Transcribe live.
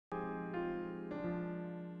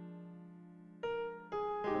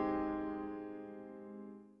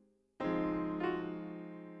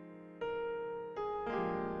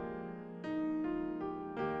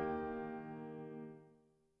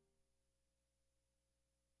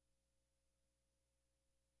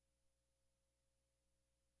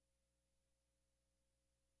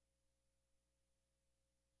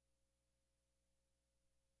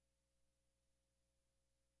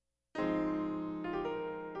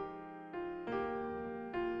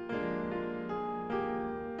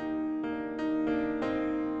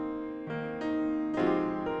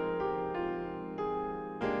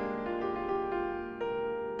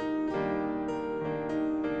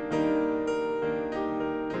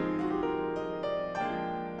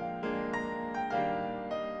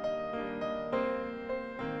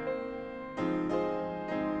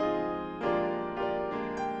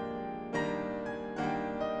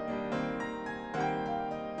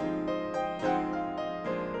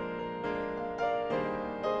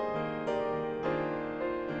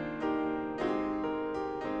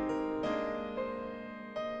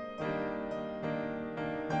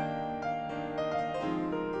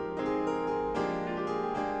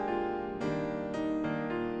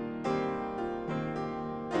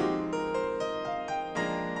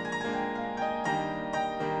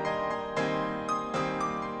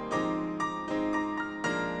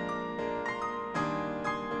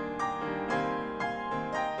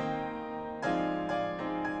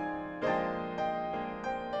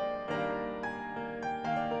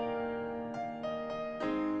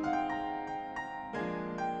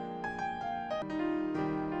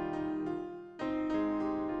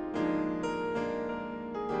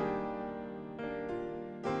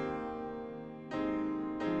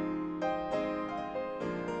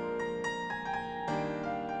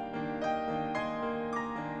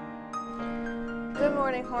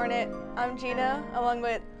morning, Hornet. I'm Gina, along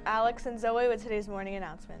with Alex and Zoe with today's morning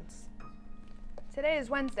announcements. Today is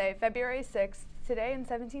Wednesday, February 6th. Today in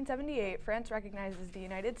 1778, France recognizes the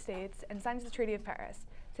United States and signs the Treaty of Paris.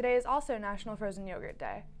 Today is also National Frozen Yogurt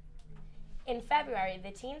Day. In February, the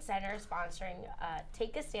Teen Center is sponsoring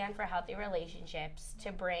Take a Stand for Healthy Relationships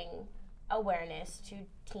to bring awareness to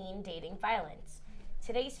teen dating violence.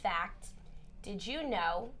 Today's fact, did you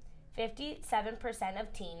know 57%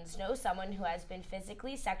 of teens know someone who has been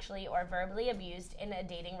physically, sexually, or verbally abused in a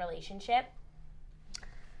dating relationship?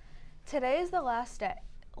 Today is the last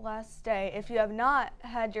day if you have not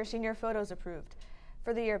had your senior photos approved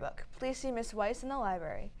for the yearbook. Please see Ms. Weiss in the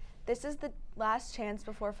library. This is the last chance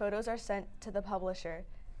before photos are sent to the publisher.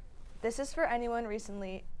 This is for anyone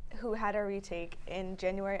recently who had a retake in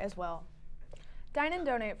January as well. Dine and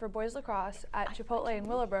donate for boys lacrosse at Chipotle in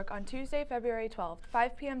Willowbrook on Tuesday, February 12th,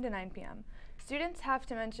 5 p.m. to 9 p.m. Students have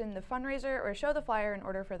to mention the fundraiser or show the flyer in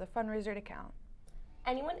order for the fundraiser to count.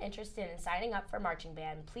 Anyone interested in signing up for marching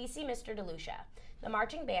band, please see Mr. DeLucia. The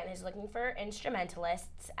marching band is looking for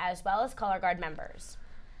instrumentalists as well as color guard members.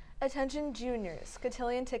 Attention juniors,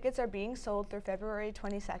 cotillion tickets are being sold through February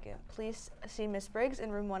 22nd. Please see Ms. Briggs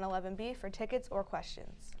in room 111B for tickets or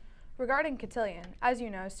questions. Regarding cotillion, as you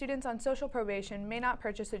know, students on social probation may not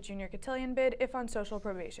purchase a junior cotillion bid if on social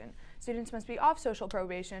probation. Students must be off social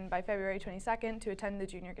probation by February 22nd to attend the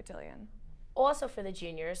junior cotillion. Also for the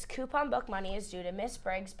juniors, coupon book money is due to Ms.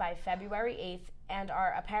 Briggs by February 8th and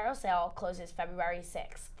our apparel sale closes February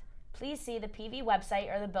 6th. Please see the PV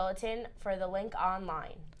website or the bulletin for the link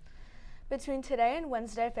online. Between today and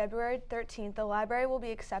Wednesday, February 13th, the library will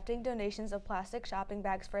be accepting donations of plastic shopping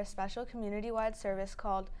bags for a special community-wide service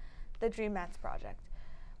called the Dream Mats Project,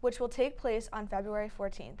 which will take place on February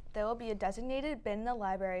 14th. There will be a designated bin in the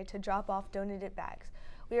library to drop off donated bags.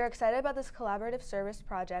 We are excited about this collaborative service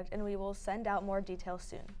project and we will send out more details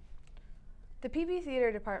soon. The PV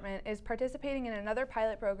Theater Department is participating in another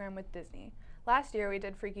pilot program with Disney. Last year we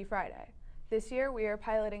did Freaky Friday. This year we are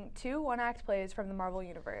piloting 2 one-act plays from the Marvel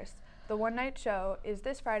Universe. The one-night show is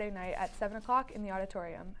this Friday night at 7 o'clock in the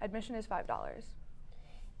auditorium. Admission is $5.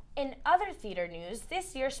 In other theater news,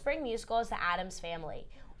 this year's spring musical is The Addams Family.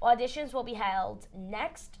 Auditions will be held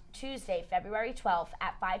next Tuesday, February 12th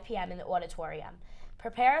at 5 p.m. in the auditorium.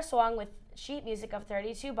 Prepare a song with sheet music of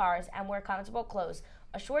 32 bars and wear comfortable clothes.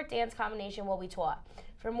 A short dance combination will be taught.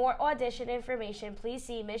 For more audition information, please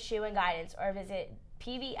see Ms. Shoe and Guidance or visit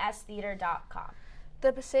pvstheater.com.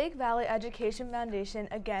 The Passaic Valley Education Foundation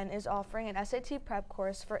again is offering an SAT prep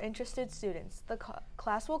course for interested students. The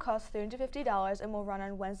class will cost $350 and will run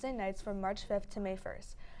on Wednesday nights from March 5th to May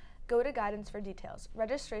 1st. Go to Guidance for details.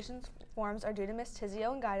 Registration forms are due to Ms.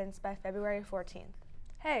 Tizio and Guidance by February 14th.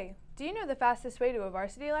 Hey, do you know the fastest way to a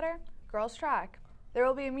varsity letter? Girls track. There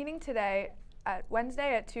will be a meeting today at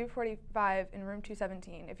Wednesday at 2:45 in room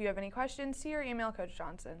 217. If you have any questions, see or email Coach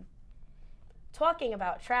Johnson. Talking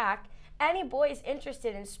about track, any boys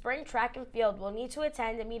interested in spring track and field will need to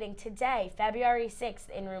attend a meeting today, February 6th,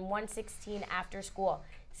 in room 116 after school.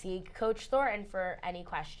 See Coach Thornton for any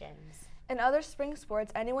questions. In other spring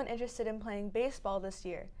sports, anyone interested in playing baseball this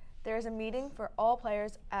year, there is a meeting for all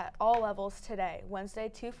players at all levels today, Wednesday,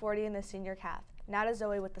 2:40 in the senior calf. Now to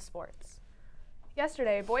Zoe with the sports.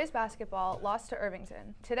 Yesterday, boys basketball lost to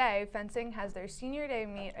Irvington. Today, fencing has their senior day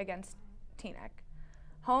meet against Teaneck.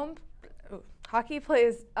 Hockey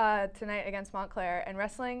plays tonight against Montclair, and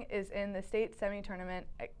wrestling is in the state semi-tournament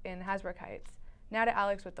in Hasbrook Heights. Now to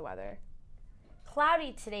Alex with the weather.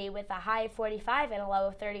 Cloudy today with a high of 45 and a low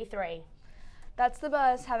of 33. That's the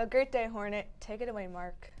buzz. Have a great day, Hornet. Take it away,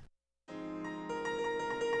 Mark.